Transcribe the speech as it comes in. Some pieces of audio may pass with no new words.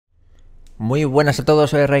Muy buenas a todos,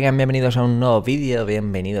 soy Riga, bienvenidos a un nuevo vídeo,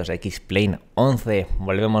 bienvenidos a XPlane 11.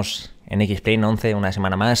 Volvemos en XPlane 11 una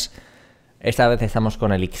semana más. Esta vez estamos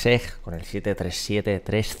con el IXEG, con el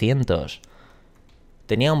 737-300.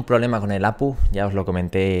 Tenía un problema con el APU, ya os lo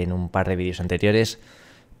comenté en un par de vídeos anteriores,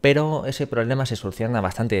 pero ese problema se soluciona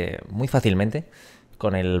muy fácilmente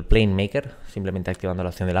con el Plane Maker, simplemente activando la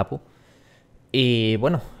opción del APU. Y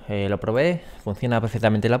bueno, lo probé, funciona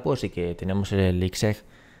perfectamente el APU, así que tenemos el IXEG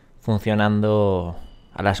funcionando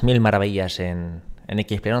a las mil maravillas en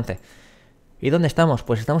XPlane 11. ¿Y dónde estamos?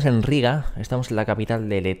 Pues estamos en Riga, estamos en la capital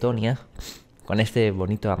de Letonia, con este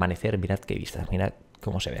bonito amanecer. Mirad qué vistas, mirad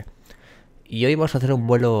cómo se ve. Y hoy vamos a hacer un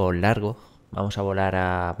vuelo largo, vamos a volar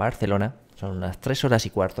a Barcelona, son unas 3 horas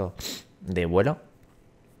y cuarto de vuelo,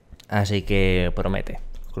 así que promete,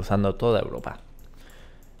 cruzando toda Europa.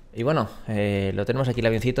 Y bueno, lo tenemos aquí el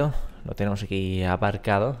avioncito, lo tenemos aquí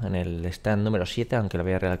aparcado en el stand número 7, aunque la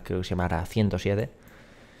vida real creo que se llamará 107.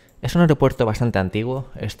 Es un aeropuerto bastante antiguo,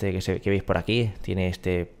 que veis por aquí, tiene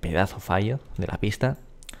este pedazo fallo de la pista,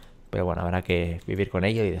 pero bueno, habrá que vivir con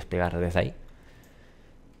ello y despegar desde ahí.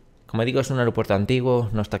 Como digo, es un aeropuerto antiguo,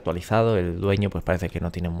 no está actualizado, el dueño pues parece que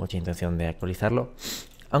no tiene mucha intención de actualizarlo,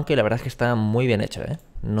 aunque la verdad es que está muy bien hecho, ¿eh?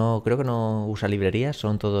 No, creo que no usa librerías,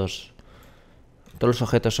 todos los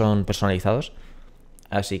objetos son personalizados,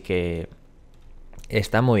 así que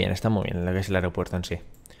está muy bien lo que es el aeropuerto en sí.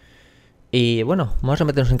 Y bueno, vamos a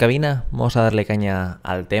meternos en cabina, vamos a darle caña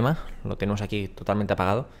al tema, lo tenemos aquí totalmente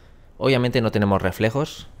apagado. Obviamente no tenemos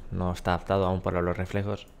reflejos, no está adaptado aún para los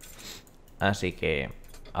reflejos, así que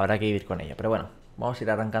habrá que vivir con ello. Pero bueno, vamos a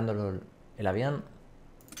ir arrancando el avión,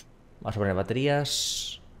 vamos a poner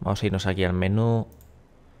baterías, vamos a irnos aquí al menú,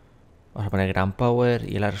 vamos a poner Ground Power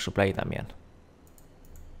y el Air Supply también.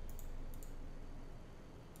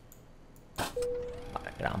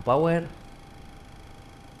 Vale, Ground Power.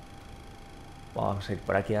 Vamos a ir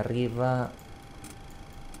por aquí arriba.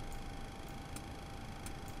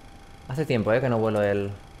 Hace tiempo que no vuelo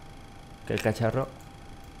el cacharro.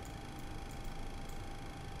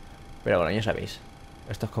 Pero bueno, ya sabéis,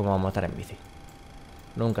 esto es como montar en bici,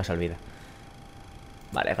 nunca se olvida.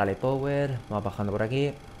 Vale, Galley Power, vamos bajando por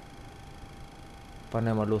aquí.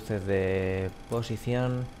 Ponemos luces de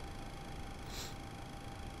posición.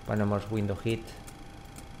 Ponemos Window Heat.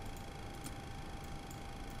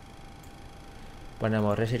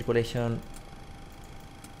 Ponemos Recirculation.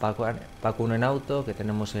 Pack 1 en auto, que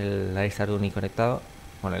tenemos el Air Start conectado.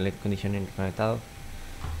 Bueno, el Air Conditioning conectado.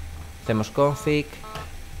 Hacemos config.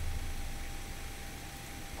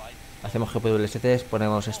 Hacemos GPWSTs,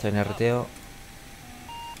 ponemos esto en RTO.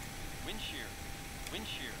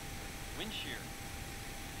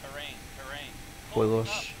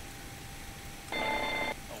 Juegos.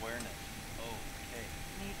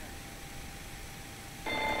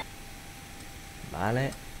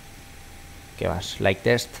 Vale. ¿Qué más? Like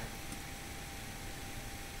test.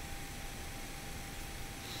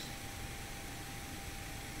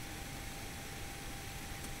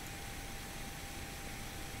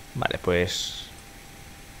 Vale, pues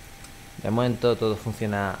de momento todo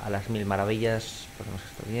funciona a las mil maravillas. Ponemos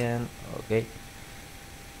esto bien, ok.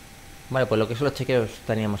 Vale, pues lo que son los chequeos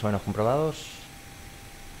teníamos más o menos comprobados.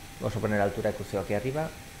 Vamos a poner la altura de crucero aquí arriba,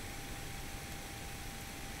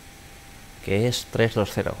 que es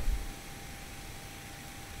 320.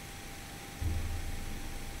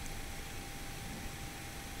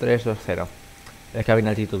 El cabin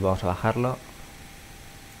altitud vamos a bajarlo.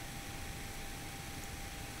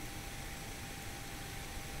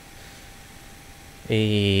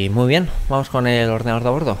 Y muy bien, vamos con el ordenador de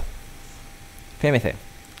a bordo. PMC.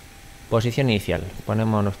 Posición inicial.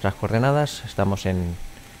 Ponemos nuestras coordenadas. Estamos en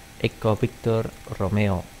Eco Victor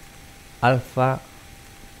Romeo Alfa.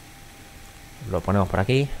 Lo ponemos por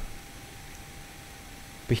aquí.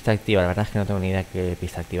 Pista activa. La verdad es que no tengo ni idea qué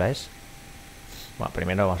pista activa es. Bueno,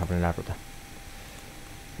 primero vamos a poner la ruta.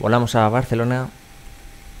 Volamos a Barcelona.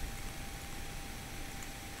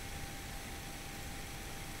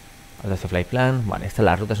 Al flight plan. Vale, esta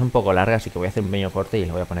la ruta es un poco larga, así que voy a hacer un pequeño corte y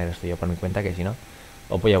le voy a poner esto yo por mi cuenta, que si no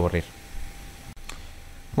os voy a aburrir.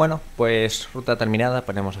 Bueno, pues ruta terminada,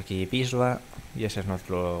 ponemos aquí Pisua y ese es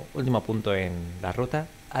nuestro último punto en la ruta.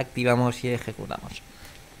 Activamos y ejecutamos.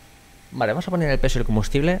 Vale, vamos a poner el peso del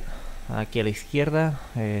combustible. Aquí a la izquierda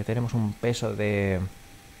tenemos un peso de...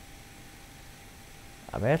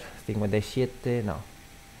 A ver, 57, no,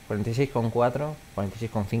 46,4,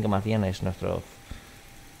 46,5 más bien es nuestro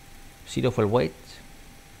Zero Fuel Weight.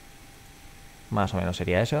 Más o menos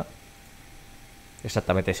sería eso.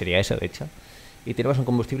 Exactamente sería eso, de hecho. Y tenemos un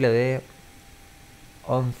combustible de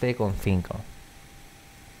 11,5.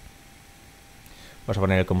 Vamos a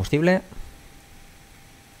poner el combustible.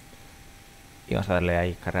 Y vamos a darle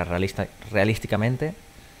ahí cargar realísticamente.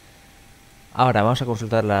 Ahora vamos a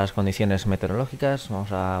consultar las condiciones meteorológicas.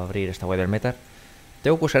 Vamos a abrir esta web del Metar.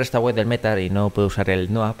 Tengo que usar esta web del Metar y no puedo usar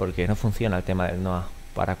el NOAA porque no funciona el tema del NOAA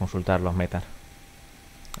para consultar los Metar.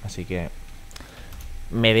 Así que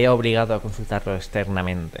me veo obligado a consultarlo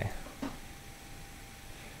externamente.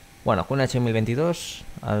 Bueno, con QNH 1022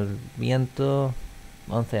 al viento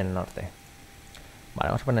 11 en el norte. Vale,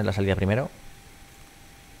 vamos a poner la salida primero.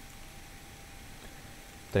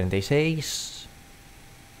 36.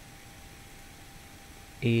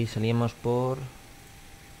 Y salimos por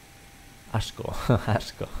Asco.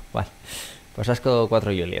 Asco, vale. Pues Asco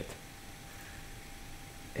 4 Juliet.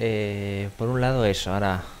 Por un lado eso,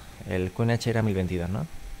 ahora el QNH era 1022, ¿no?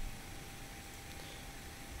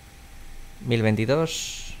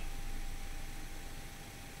 1022.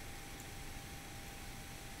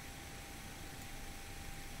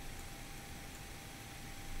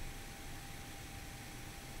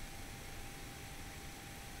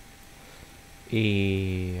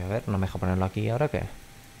 Y a ver, no me deja ponerlo aquí ahora, ¿qué?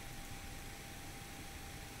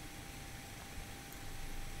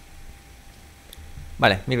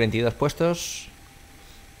 Vale, 1022 puestos.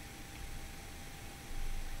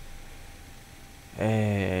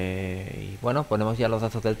 Y bueno, ponemos ya los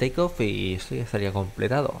datos del takeoff y esto ya estaría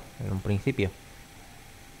completado en un principio.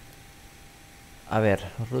 A ver,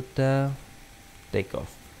 ruta, takeoff.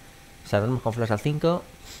 Salimos con flash al 5.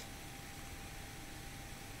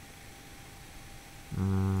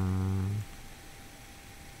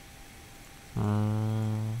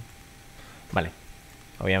 Vale.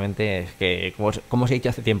 Obviamente es que como os he dicho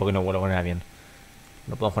hace tiempo que no vuelo con el avión.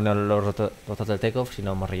 No podemos poner los datos del takeoff si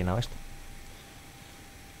no hemos rellenado esto.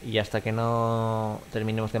 Y hasta que no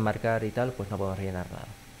terminemos de embarcar y tal, pues no podemos rellenar nada.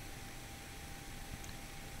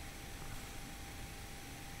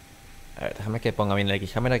 A ver, déjame que ponga bien la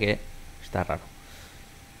X cámara, que está raro.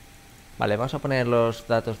 Vale, vamos a poner los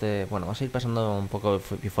datos de... Bueno, vamos a ir pasando un poco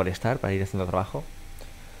before start para ir haciendo trabajo.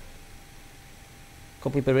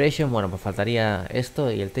 Copy preparation, bueno, pues faltaría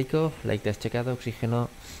esto y el takeoff. Light test checado, oxígeno.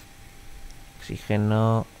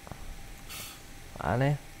 Oxígeno.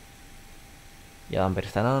 Vale. Ya Amper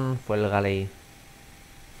está on, fuel galley.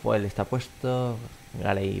 Fuel está puesto.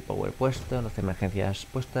 Galley power puesto, luces de emergencias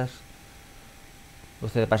puestas.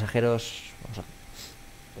 Luces de pasajeros, vamos a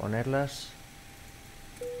ponerlas.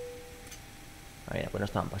 Ah, mira, pues no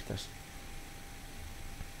estaban puestas.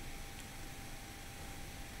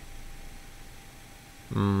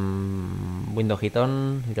 Window hit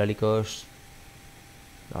on, hidráulicos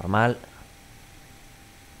normal.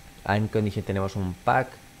 En condition tenemos un pack.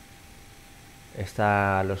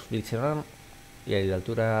 Está los flips on y la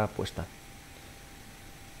altura puesta.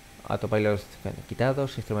 Autopilot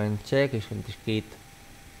quitados, instrument check, instrument kit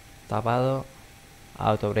tapado,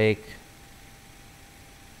 auto brake,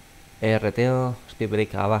 RTO, speed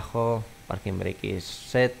brake abajo, parking brake is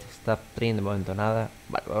set, stop trim de momento nada.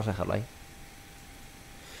 Vale, vamos a dejarlo ahí.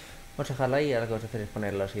 Vamos a dejarlo ahí y ahora lo que vamos a hacer es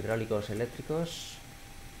poner los hidráulicos eléctricos.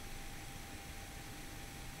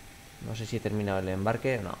 No sé si he terminado el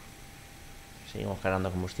embarque, no. Seguimos cargando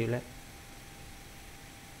combustible.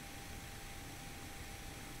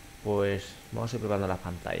 Pues vamos a ir preparando las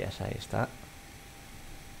pantallas, ahí está.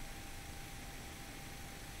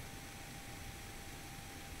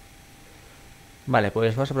 Vale,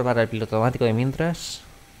 pues vamos a preparar el piloto automático de mientras.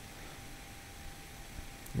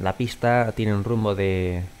 La pista tiene un rumbo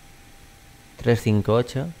de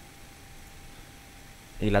 358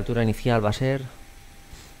 y la altura inicial va a ser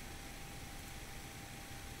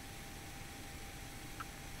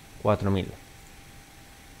 4000.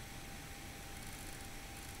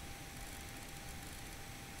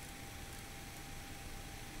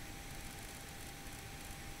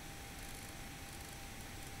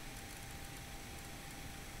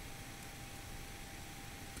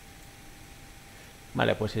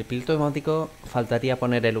 Vale, pues el piloto automático faltaría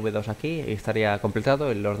poner el V2 aquí y estaría completado.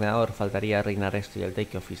 El ordenador faltaría reinar esto y el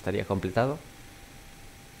takeoff y estaría completado.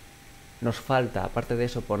 Nos falta, aparte de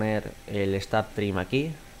eso, poner el stop trim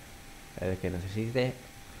aquí, el que necesite.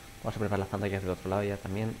 Vamos a preparar las pantallas del otro lado ya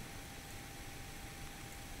también.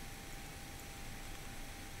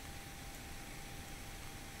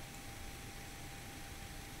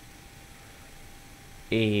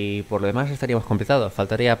 Y por lo demás estaríamos completados.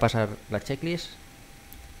 Faltaría pasar la checklist.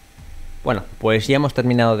 Bueno, pues ya hemos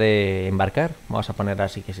terminado de embarcar. Vamos a poner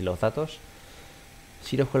así que sí los datos.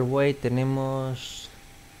 Zero fuel weight tenemos...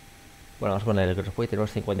 Bueno, vamos a poner el gross weight.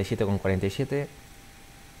 Tenemos 57,47.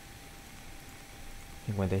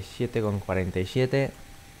 57,47.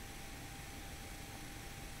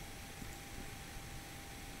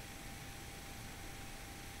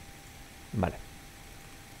 Vale.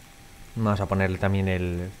 Vamos a ponerle también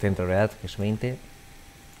el centro de gravedad, que es 20.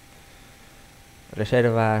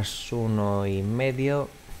 Reservas 1,5.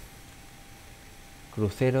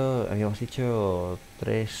 Crucero, habíamos dicho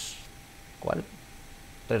 3. ¿Cuál?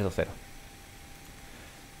 320.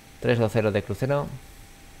 320 de crucero.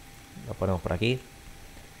 Lo ponemos por aquí.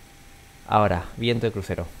 Ahora, viento de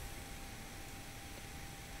crucero.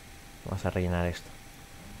 Vamos a rellenar esto.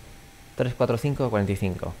 345,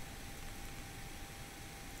 45.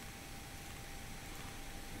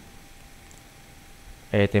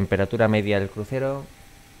 Temperatura media del crucero,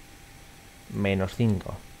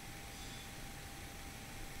 -5.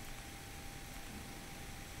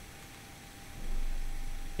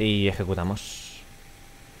 Y ejecutamos.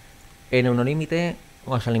 N1 límite.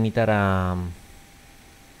 Vamos a limitar a...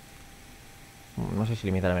 No sé si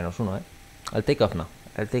limitar a -1, ¿eh? Al takeoff no.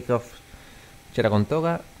 El takeoff será con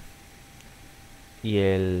toga. Y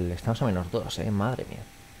el... Estamos a -2, madre mía.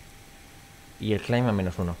 Y el climb a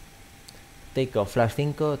 -1. Takeoff flash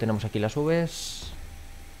 5. Tenemos aquí las Vs.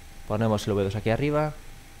 Ponemos el V2 aquí arriba.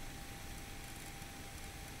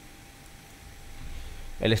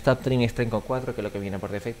 El stop trim es tren con 4, que es lo que viene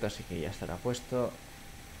por defecto, así que ya estará puesto.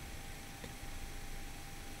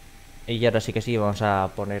 Y ahora sí que sí, vamos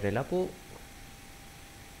a poner el APU.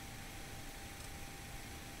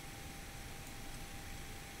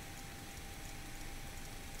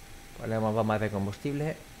 Ponemos bombas de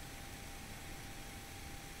combustible.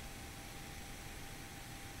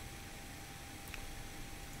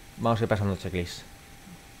 Vamos a ir pasando checklist.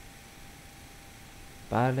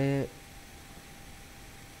 Vale.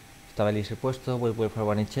 Estabilice puesto. Wait for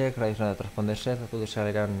one in check. Radios de transponder set. Todos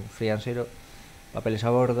salirán free and zero. Papeles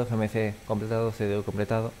a bordo. FMC completado. CDU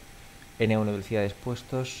completado. N1 velocidades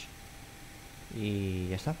puestos. Y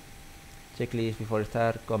ya está. Checklist before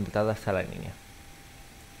start completada hasta la línea.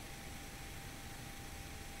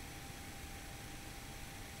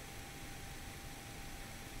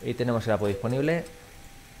 Y tenemos el APU disponible.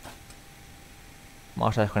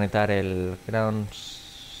 Vamos a desconectar el ground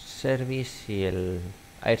service y el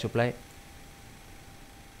air supply.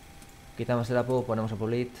 Quitamos el APU, ponemos a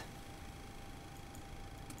public.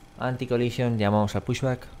 Anti-collision, llamamos al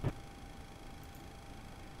pushback.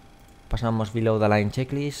 Pasamos below the line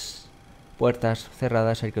checklist. Puertas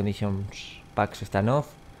cerradas, air conditions packs están off.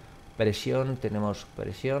 Presión, tenemos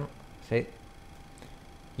presión, sí.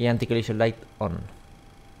 Y anti-collision light on.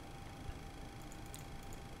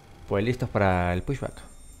 Pues listos para el pushback.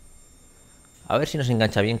 A ver si nos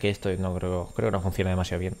engancha bien, que esto no creo que no funciona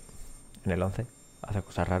demasiado bien en el 11. Hace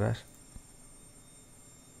cosas raras.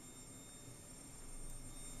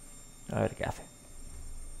 A ver qué hace.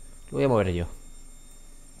 Lo voy a mover yo,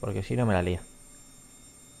 porque si no me la lía.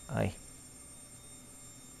 Ahí.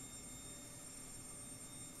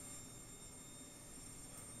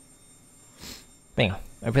 Venga,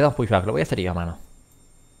 empezamos pushback. Lo voy a hacer yo a mano.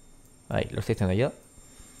 Ahí, lo estoy haciendo yo.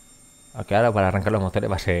 Aunque ahora para arrancar los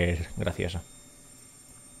motores va a ser gracioso.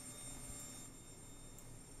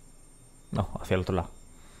 No, hacia el otro lado.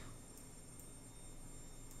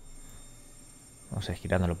 Vamos a ir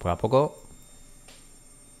girándolo poco a poco.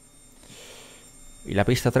 Y la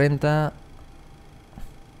pista 30.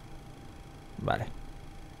 Vale.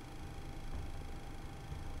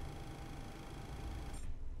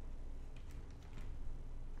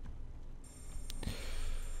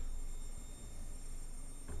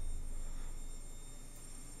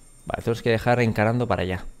 Vale, tenemos que dejar encarando para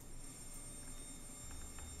allá.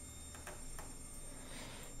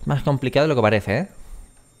 Es más complicado de lo que parece, ¿eh?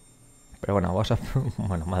 Pero bueno, vamos a...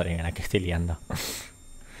 Bueno, madre mía, la que estoy liando.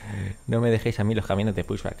 No me dejéis a mí los caminos de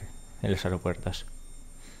pushback en los aeropuertos.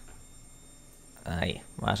 Ahí,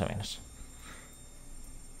 más o menos.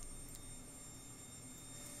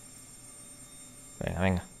 Venga,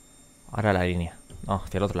 venga. Ahora la línea. No,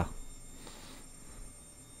 hacia el otro lado.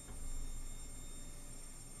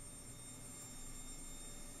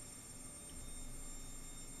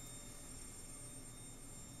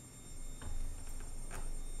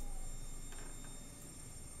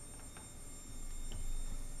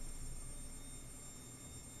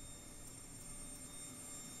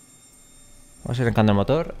 Vamos a ir arrancando el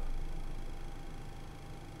motor.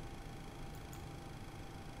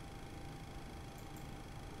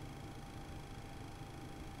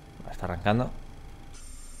 Está arrancando.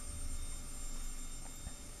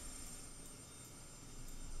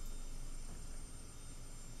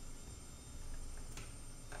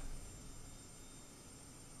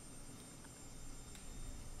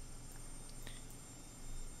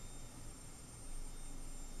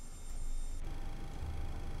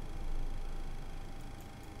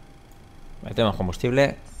 Metemos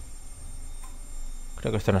combustible.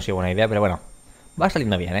 Creo que esto no ha sido buena idea, pero bueno. Va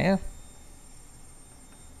saliendo bien, ¿eh?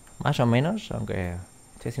 Más o menos, aunque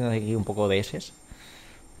estoy haciendo aquí un poco de S.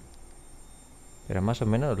 Pero más o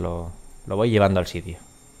menos lo voy llevando al sitio.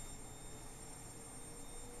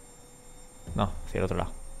 No, hacia el otro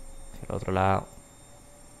lado. Hacia el otro lado.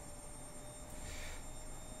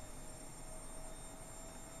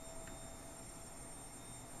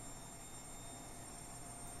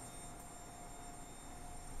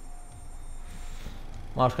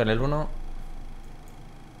 Vamos con el 1.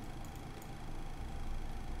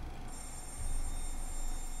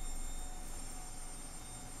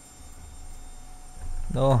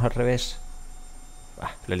 No, al revés.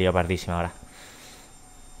 Le he liado pardísima ahora.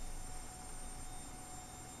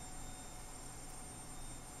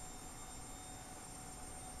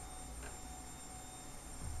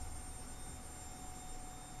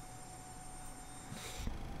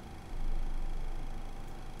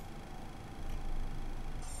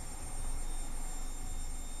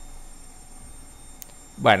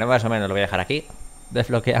 Bueno, más o menos lo voy a dejar aquí.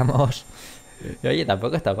 Desbloqueamos. Y oye,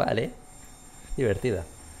 tampoco está mal, ¿eh? Divertida.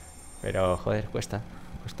 Pero, joder, cuesta.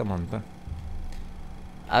 Cuesta un montón.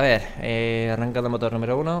 A ver, arrancando motor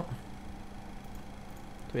número 1.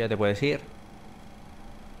 Tú ya te puedes ir.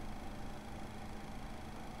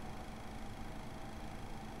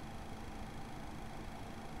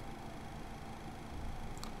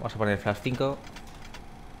 Vamos a poner el flash 5.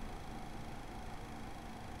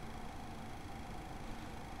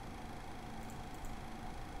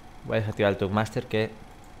 Voy a desactivar el Tugmaster que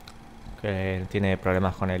tiene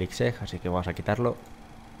problemas con el IXEG, así que vamos a quitarlo.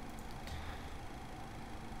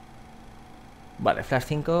 Vale, flash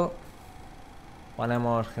 5.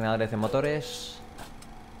 Ponemos generadores de motores.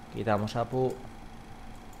 Quitamos APU.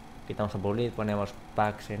 Quitamos APU lead. Ponemos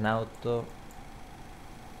packs en auto.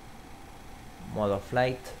 Modo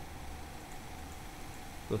flight.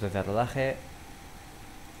 Luces de rodaje.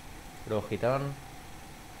 Logitón.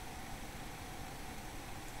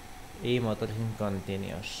 Y motores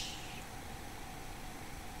incontinuos.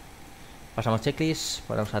 Pasamos checklist.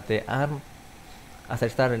 Ponemos AT-ARM. Hacer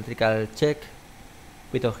start electrical check.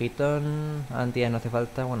 Pito Hiton. Anti no hace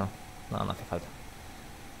falta. Bueno, no hace falta.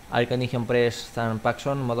 Air condition press stand packs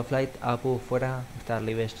on. Modo flight. APU fuera. Start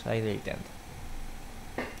live side intent.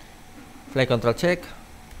 Flight control check.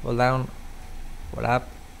 Hold down. Hold up.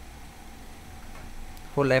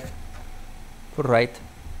 Full left. Full right.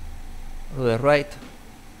 Rudder right.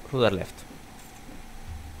 Rudder left.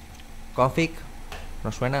 Config.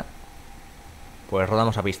 No suena. Pues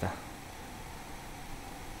rodamos a pista.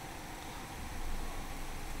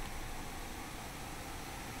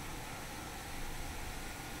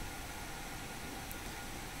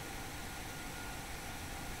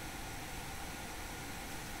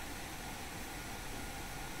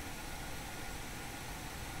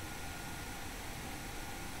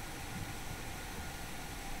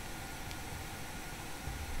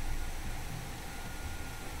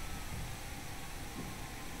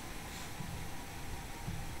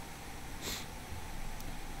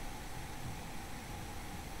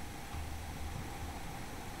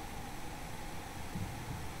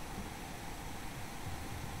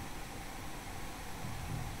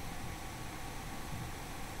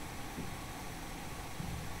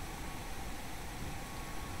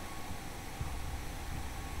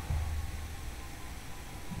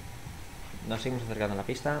 Nos seguimos acercando a la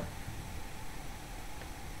pista.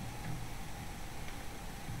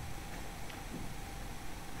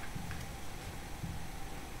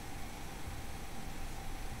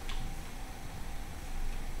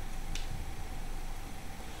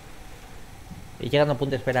 Y llegando a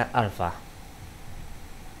punto de espera alfa.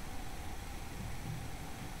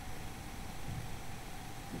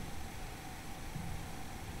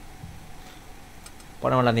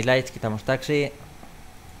 Ponemos landing lights, quitamos taxi.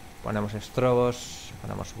 Ponemos estrobos,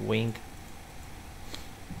 ponemos wing.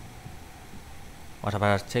 Vamos a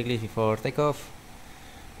parar checklist before takeoff.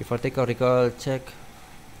 Before takeoff, recall check.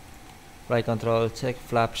 Flight control check.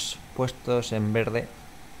 Flaps puestos en verde.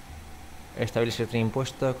 Stabilizer trim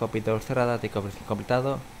puesto. Cockpit cerrada. Takeoff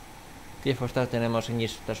completado. GeForce start tenemos en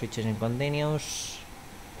switches en continuous.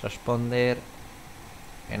 Transponder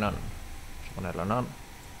en on. Vamos a ponerlo en on.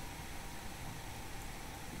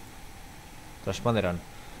 Transponder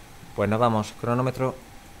on. Pues nos vamos, cronómetro.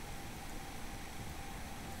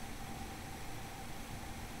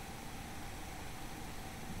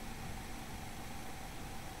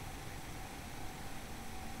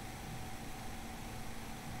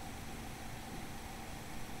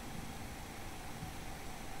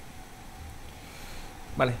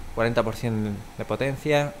 Vale, 40% de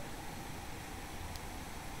potencia.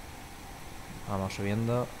 Vamos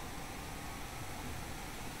subiendo.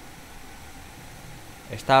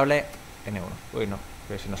 Estable. N1. Uy, no.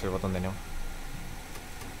 Creo que si no es el botón de N1.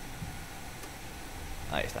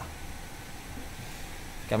 Ahí está.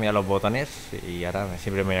 Cambia los botones y ahora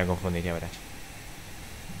siempre me voy a confundir, ya verás.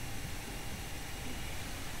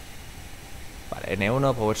 Vale,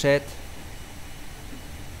 N1, power set.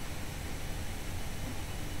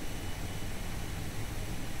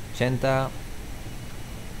 $80.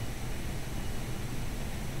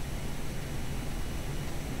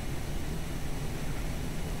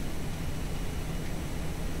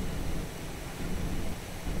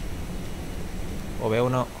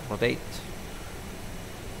 OV1, rotate.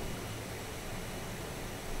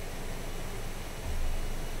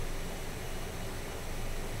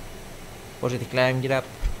 Positive climb, get up.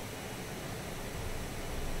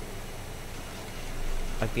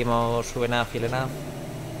 Activamos sube nav, fiel nav.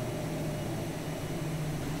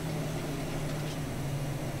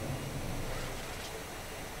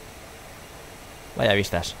 Vaya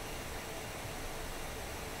vistas.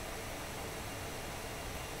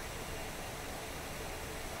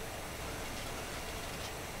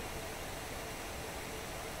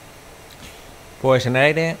 Pues en el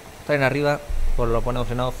aire, tren arriba, pues lo ponemos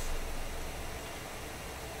en off.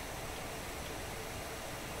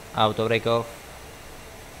 Auto break off.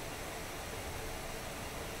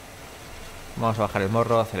 Vamos a bajar el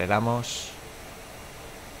morro, aceleramos.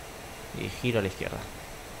 Y giro a la izquierda.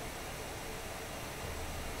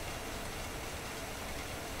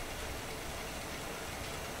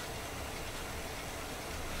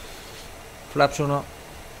 Flaps 1.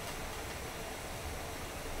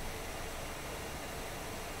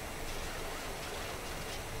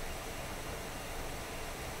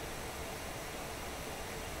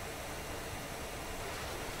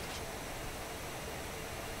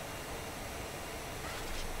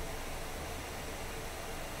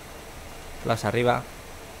 Flaps arriba.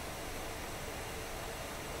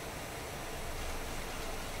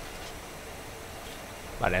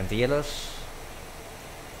 Vale, antihielos.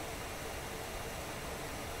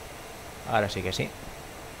 Ahora sí que sí.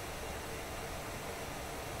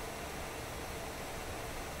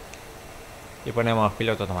 Y ponemos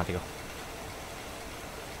piloto automático.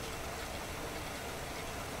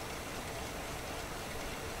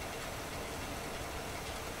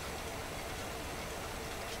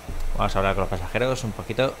 Vamos a hablar con los pasajeros un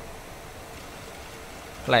poquito.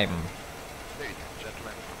 Climb.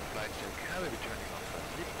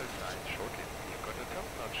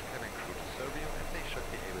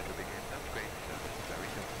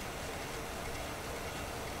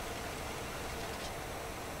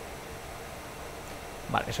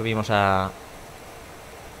 Vale, subimos a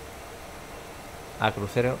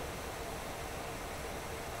crucero.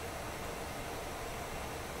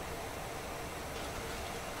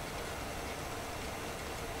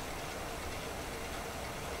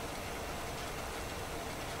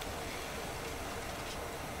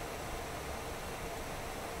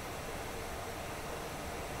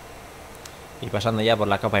 Y pasando ya por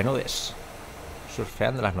la capa de nubes,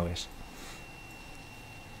 surfeando las nubes.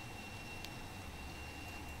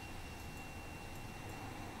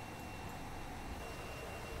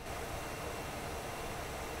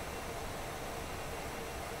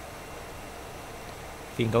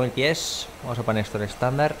 $5.000 pies. Vamos a poner esto en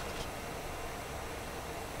estándar.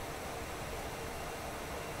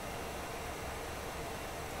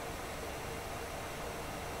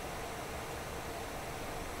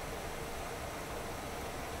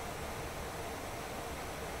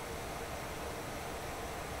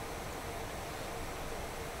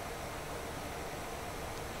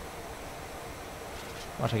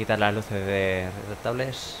 Vamos a quitar las luces de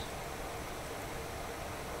retractables.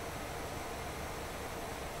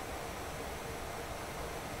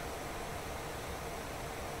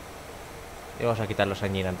 Y vamos a quitar los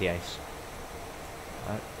engine anti-ice.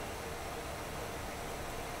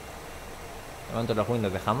 De momento los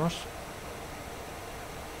windows dejamos.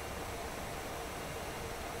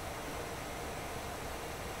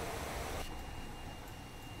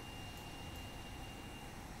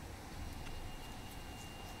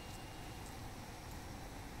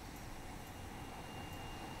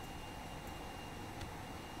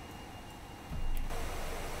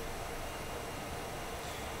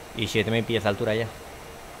 Y 7.000 pies de altura ya.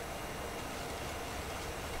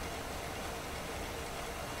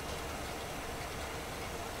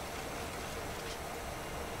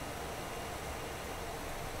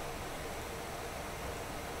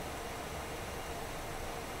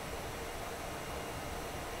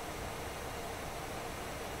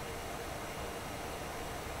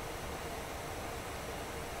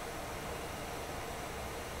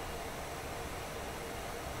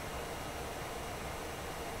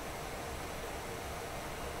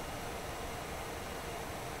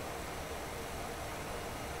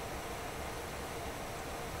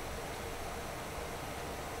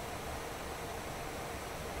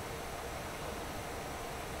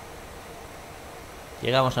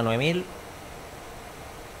 Llegamos a 9000.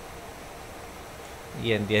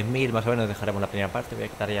 Y en 10.000 más o menos dejaremos la primera parte. Voy a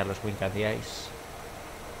quitar ya los Wink and the Ice.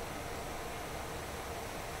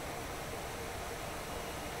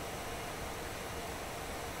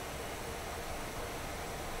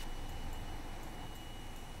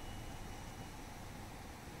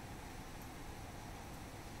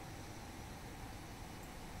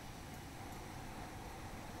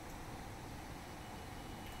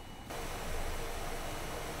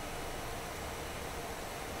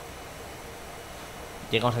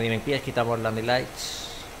 Llegamos a 10.000 pies, quitamos landing lights,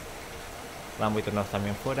 Rambo y turnos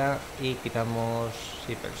también fuera y quitamos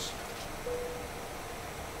zippers.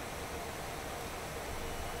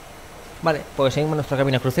 Vale, pues seguimos nuestro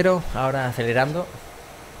camino crucero, ahora acelerando.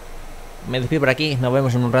 Me despido por aquí, nos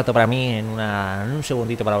vemos en un rato para mí, en un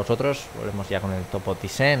segundito para vosotros. Volvemos ya con el top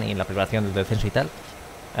design y la preparación del descenso y tal.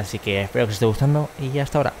 Así que espero que os esté gustando y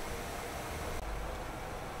hasta ahora.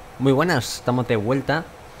 Muy buenas, estamos de vuelta.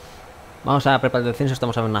 Vamos a preparar el descenso,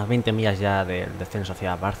 estamos a unas 20 millas ya del descenso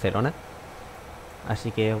hacia Barcelona.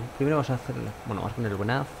 Así que primero vamos a hacer, bueno, vamos a poner el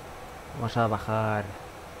buenaz. Vamos a bajar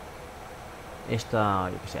esta,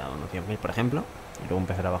 yo que sé, a unos 100.000 por ejemplo. Y luego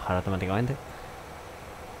empezar a bajar automáticamente.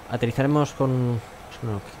 Aterrizaremos con un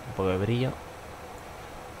poco de brillo.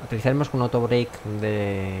 Aterrizaremos con un autobreak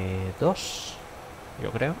de 2,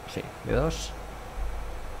 yo creo, sí, de 2.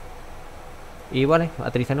 Y vale,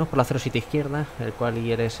 aterrizaremos por la 07 izquierda, el cual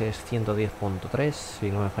IRS es 110.3, si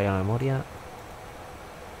no me falla la memoria.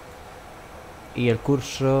 Y el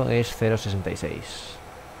curso es 0.66.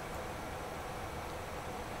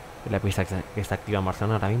 La pista que está activa en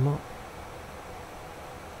Barcelona ahora mismo.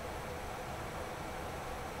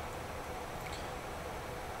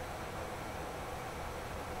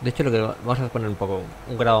 De hecho, lo que vamos a poner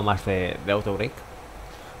un grado más de autobreak.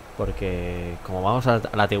 Porque como vamos a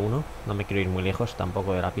la T1, no me quiero ir muy lejos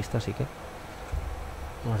tampoco de la pista, así que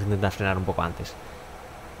vamos a intentar frenar un poco antes.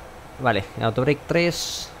 Vale, autobreak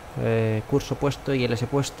 3, curso puesto y LS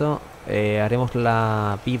puesto. Haremos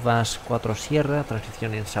la Vivas 4 Sierra,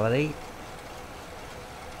 transición en Sabadell.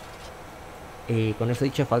 Y con esto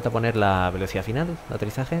dicho, falta poner la velocidad final de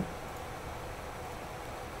aterrizaje.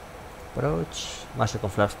 Approach, base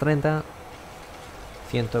con flaps 30,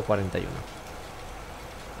 141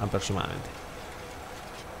 aproximadamente.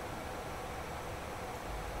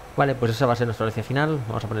 Vale, pues esa va a ser nuestra velocidad final.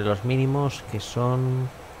 Vamos a poner los mínimos, que son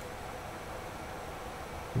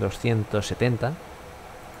 270.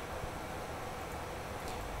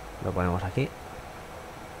 Lo ponemos aquí.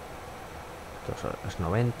 Esto es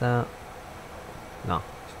 90. No,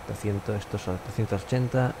 200, estos son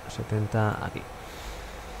 280, 70 aquí.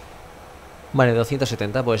 Vale,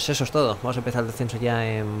 270, pues eso es todo. Vamos a empezar el descenso ya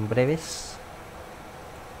en breves.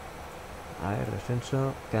 A ver,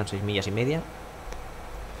 descenso. Quedan 6 millas y media.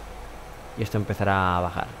 Y esto empezará a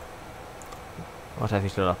bajar. Vamos a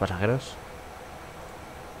decírselo a los pasajeros.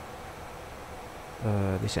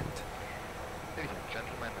 Descent. Ladies and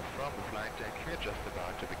gentlemen, from the flight deck, we're just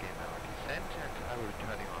about to begin our descent and I will be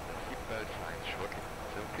turning on the seatbelt signs shortly.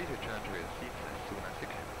 So please return to your seats as soon as you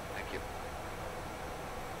can. Thank you.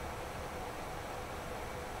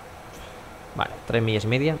 Vale, 3 millas y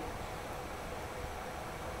media.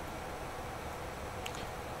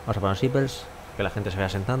 Vamos a poner los seatbelts, que la gente se vaya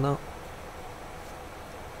sentando.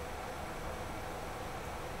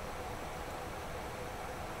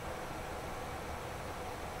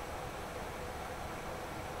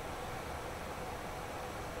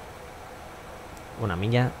 Una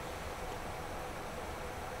milla.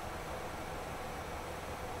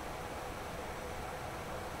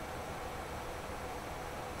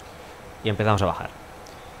 Y empezamos a bajar.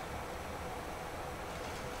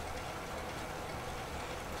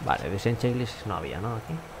 Vale, descent checklist no había, ¿no?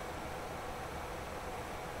 Aquí.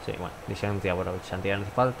 Sí, bueno, descent approach, antigua no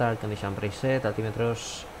hace falta, el condition preset,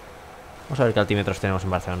 altímetros. Vamos a ver qué altímetros tenemos en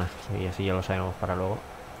Barcelona. Y así ya lo sabemos para luego.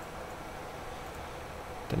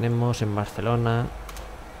 Tenemos en Barcelona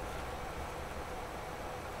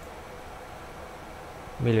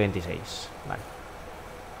 1026. Vale.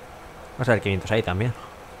 Vamos a ver qué vientos hay también.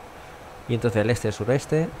 Vientos del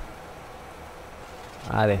este-sureste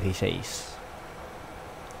a 16.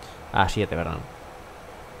 A 7, perdón.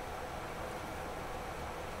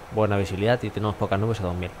 Buena visibilidad y tenemos pocas nubes a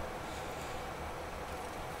 2000.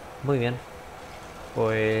 Muy bien.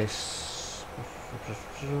 Pues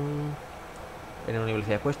en una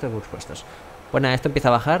velocidad de puestos, bus puestos. Bueno, esto empieza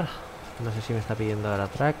a bajar. No sé si me está pidiendo ahora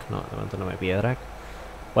track. No, de momento no me pide track.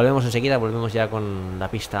 Volvemos enseguida, volvemos ya con la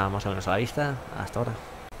pista más o menos a la vista. Hasta ahora.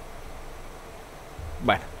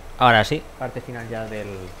 Bueno, ahora sí, parte final ya del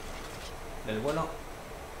vuelo.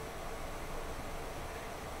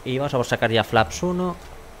 Y vamos a sacar ya flaps 1.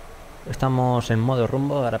 Estamos en modo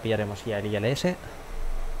rumbo, ahora pillaremos ya el ILS.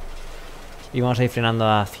 Y vamos a ir frenando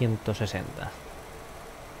a 160.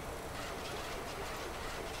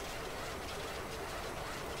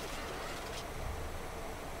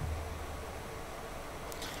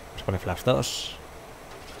 Vamos a poner flaps 2.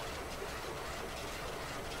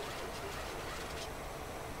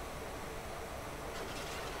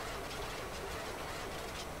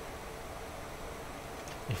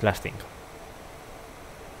 Y flash 5.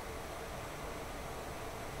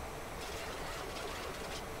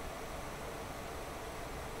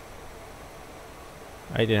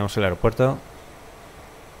 Ahí tenemos el aeropuerto.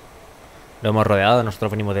 Lo hemos rodeado,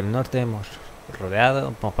 nosotros venimos del norte, hemos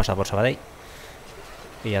rodeado, hemos pasado por Sabadell.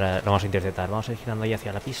 Y ahora lo vamos a interceptar. Vamos a ir girando ahí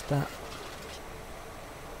hacia la pista.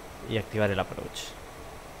 Y activar el approach.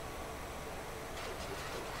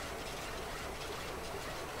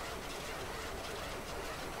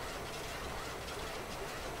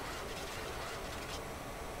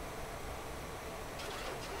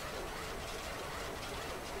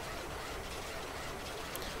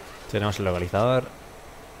 Tenemos el localizador.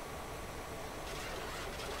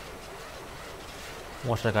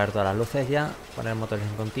 Vamos a sacar todas las luces ya. Poner motores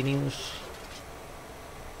en continuous.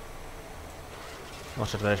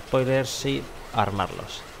 Vamos a cerrar spoilers y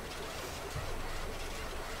armarlos.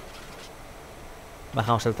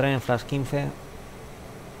 Bajamos el tren, flash 15.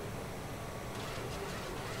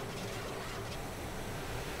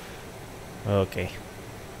 Ok.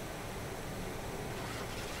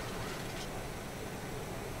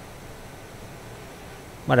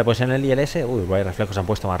 Vale, pues en el ILS... Uy, vaya reflejos se han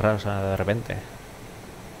puesto más raros de repente.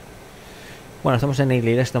 Bueno, estamos en el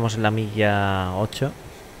ILS, estamos en la milla 8.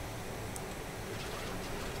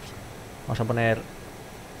 Vamos a poner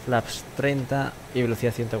flaps 30 y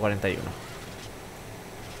velocidad 141.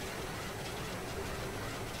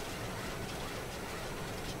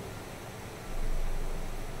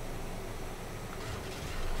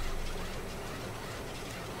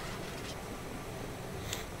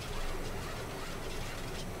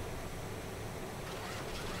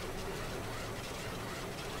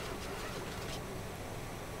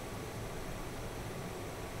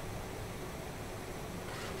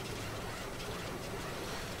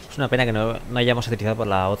 Es una pena que no hayamos aterrizado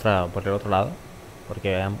por el otro lado,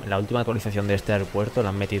 porque en la última actualización de este aeropuerto le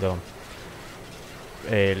han metido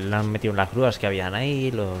en las grúas que habían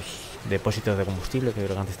ahí, los depósitos de combustible que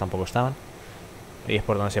creo que antes tampoco estaban, y es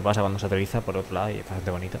por donde se pasa cuando se aterriza por otro lado y es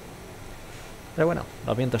bastante bonito. Pero bueno,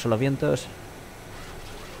 los vientos son los vientos,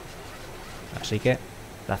 así que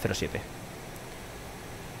la 07.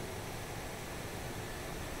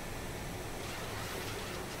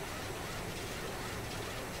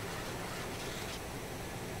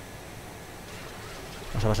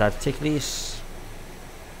 Vamos a pasar checklist.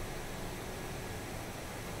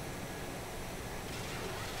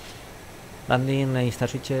 Landing, install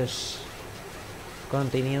switches.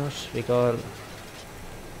 Continuous, recall.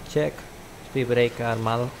 Check. Speed brake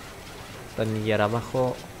armado. Tornillar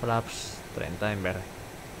abajo. Flaps 30 en verde.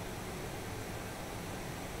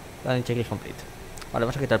 Landing checklist complete. Vale,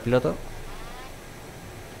 vamos a quitar el piloto.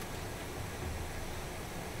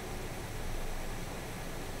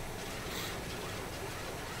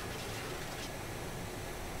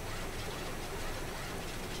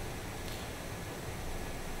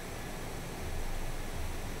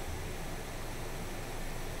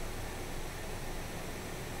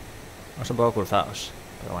 Vamos un poco cruzados,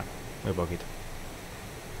 pero bueno, muy poquito.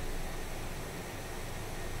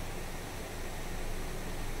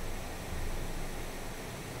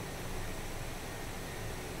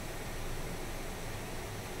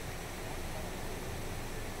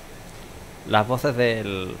 Las voces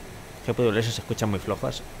del GPWS se escuchan muy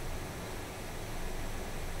flojas.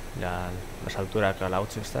 Ya las alturas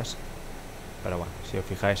callouts estas. Pero bueno, si os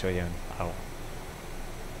fijáis se oyen algo.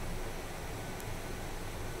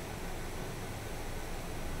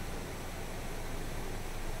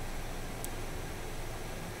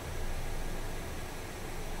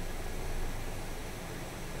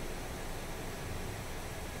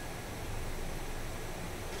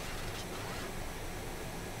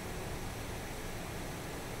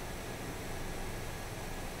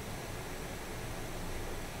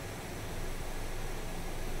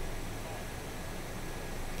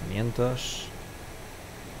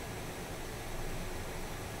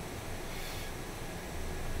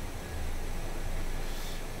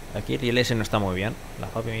 Aquí el ILS no está muy bien. La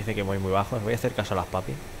papi me dice que voy muy bajo. Voy a hacer caso a las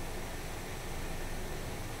papi.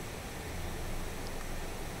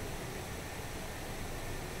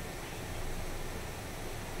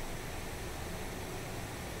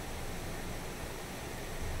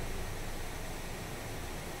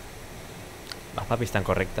 Las APIs están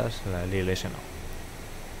correctas, el ILS no.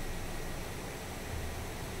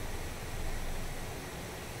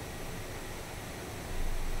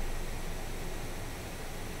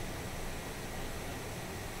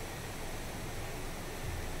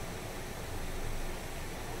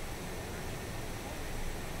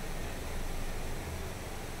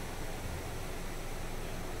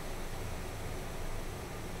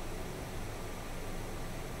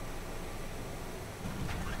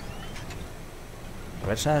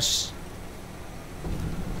 Reversas.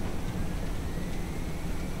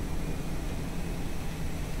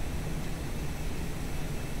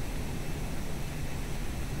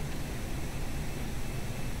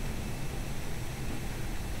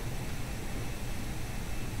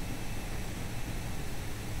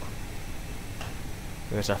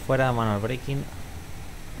 Reversas fuera, mano al braking.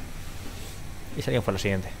 Y salimos por lo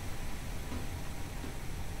siguiente.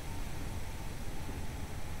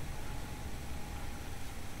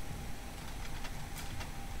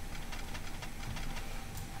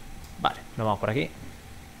 Vale, nos vamos por aquí.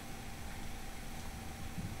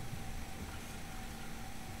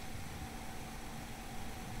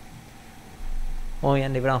 Muy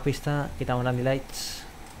bien, libramos pista, quitamos landing lights.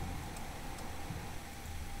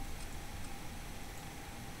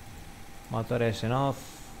 Motores en off.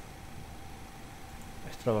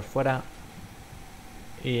 Estrobos fuera.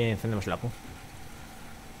 Y encendemos el APU.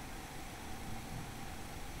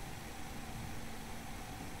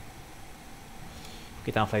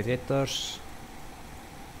 Quitamos flight directors.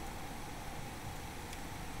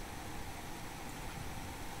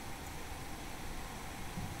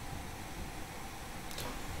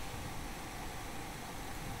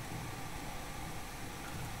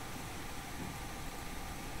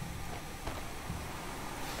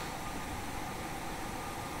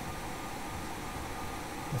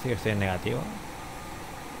 Así que estoy en negativo.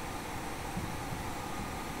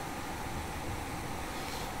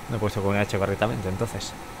 No he puesto con H correctamente,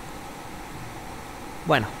 entonces.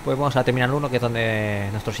 Bueno, pues vamos a terminar el 1, que es donde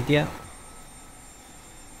nuestro sitio.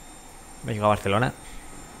 Me he llegado a Barcelona.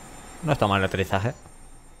 No está mal el aterrizaje.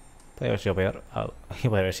 Podría haber sido peor. Y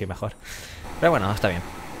podría haber sido mejor. Pero bueno, está bien.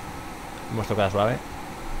 Hemos tocado suave.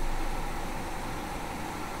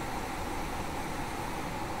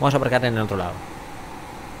 Vamos a aparcar en el otro lado.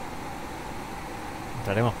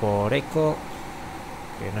 Entraremos por Eco.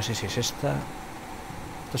 Que no sé si es esta.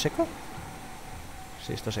 ¿Esto es Eco?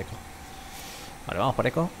 Sí, esto es Eco. Vale, vamos por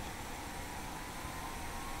Eco.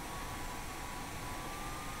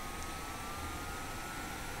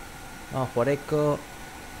 Vamos por Eco.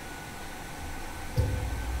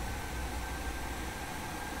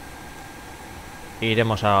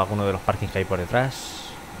 Iremos a alguno de los parkings que hay por detrás.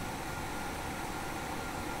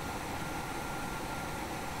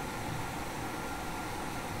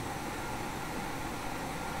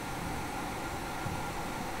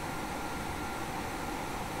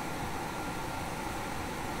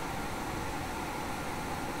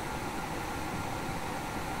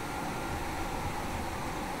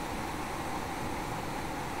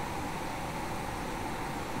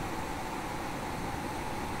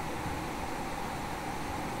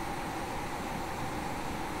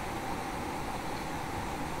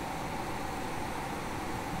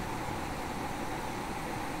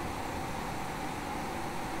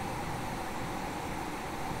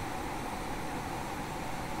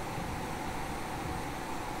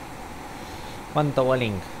 ¿Cuánto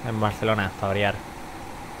Welling en Barcelona para variar?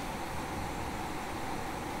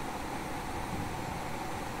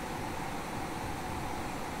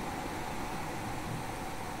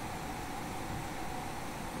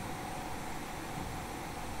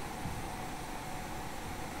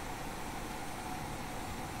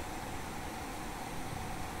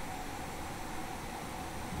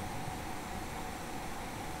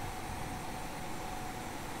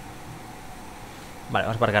 Vale,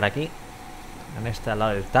 vamos a aparcar aquí. En este al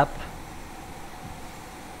lado del TAP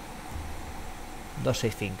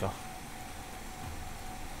 265.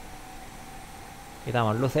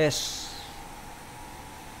 Quitamos luces.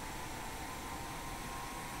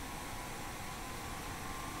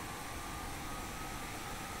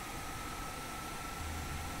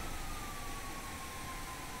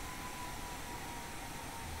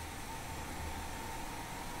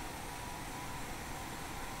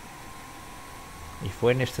 Y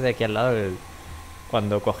fue en este de aquí al lado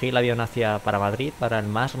cuando cogí el avión para Madrid, para el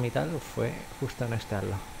MASM y tal, fue justo en este al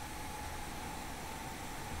lado.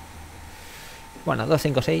 Bueno,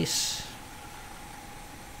 256.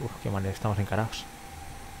 Uf, qué mal estamos encarados.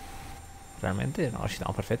 Realmente, no, si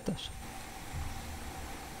estamos perfectos.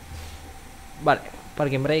 Vale,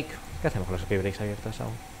 parking brake. ¿Qué hacemos con los speed brakes abiertos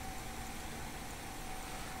aún?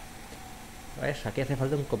 ¿Ves? Aquí hace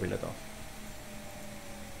falta un copiloto.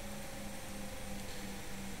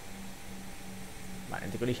 Vale,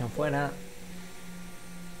 anti-collision fuera.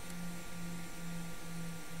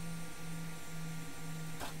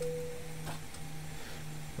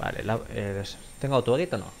 Vale, ¿tengo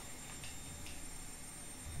autogate o no?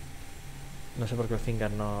 No sé por qué el finger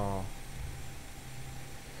no...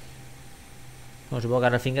 No, supongo que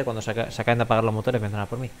ahora el finger cuando se acaben de apagar los motores vendrán a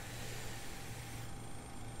por mí.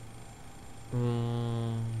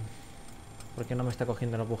 ¿Por qué no me está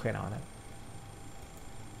cogiendo el empuje ahora?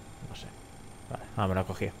 No sé. Vale, me lo ha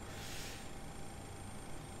cogido.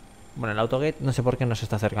 Bueno, el autogate no sé por qué no se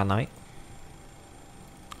está acercando a mí.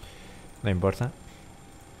 No importa.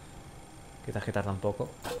 Quizás que tarda un poco.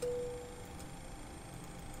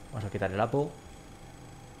 Vamos a quitar el APU.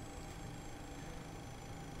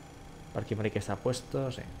 Parking brake está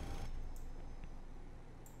puesto, sí.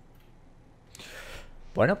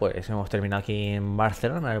 Bueno, pues hemos terminado aquí en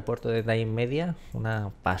Barcelona, aeropuerto de Day Media.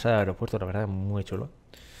 Una pasada de aeropuerto, la verdad, muy chulo.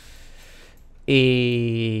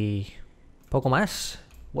 Y... poco más.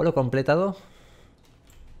 Vuelo completado.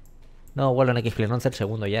 No vuelo en XPlane 11, el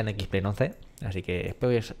segundo ya en XPlane 11. Así que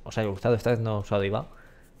espero que os haya gustado. Esta vez no he usado IVA,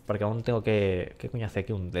 porque aún tengo que... ¿Qué coño hace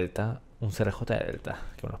aquí un Delta? Un CRJ de Delta,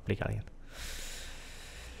 que me lo explica alguien.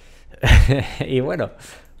 Y bueno,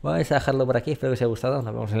 vamos a dejarlo por aquí. Espero que os haya gustado.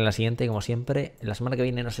 Nos vemos en la siguiente, como siempre. La semana que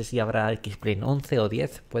viene no sé si habrá XPlane 11 o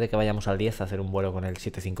 10. Puede que vayamos al 10 a hacer un vuelo con el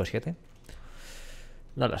 757.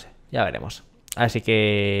 No lo sé, ya veremos. Así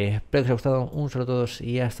que espero que os haya gustado. Un saludo a todos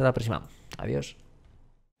y hasta la próxima. Adiós.